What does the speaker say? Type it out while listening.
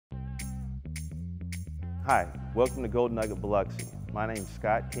Hi, welcome to Golden Nugget Biloxi. My name is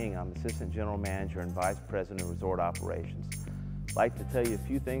Scott King. I'm Assistant General Manager and Vice President of Resort Operations. I'd like to tell you a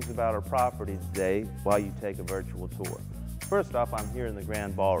few things about our property today while you take a virtual tour. First off, I'm here in the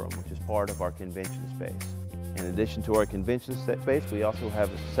Grand Ballroom, which is part of our convention space. In addition to our convention space, we also have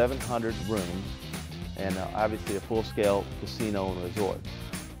 700 rooms and obviously a full-scale casino and resort.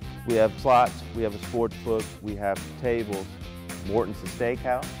 We have slots, we have a sports book, we have tables, Morton's the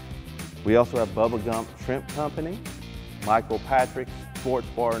Steakhouse. We also have Bubba Gump Shrimp Company, Michael Patrick's Sports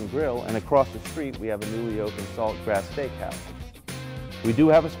Bar and Grill, and across the street we have a newly opened Saltgrass Steakhouse. We do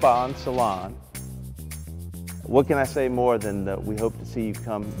have a spa and salon. What can I say more than we hope to see you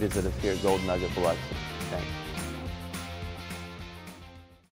come visit us here at Golden Nugget Biloxi. Thanks.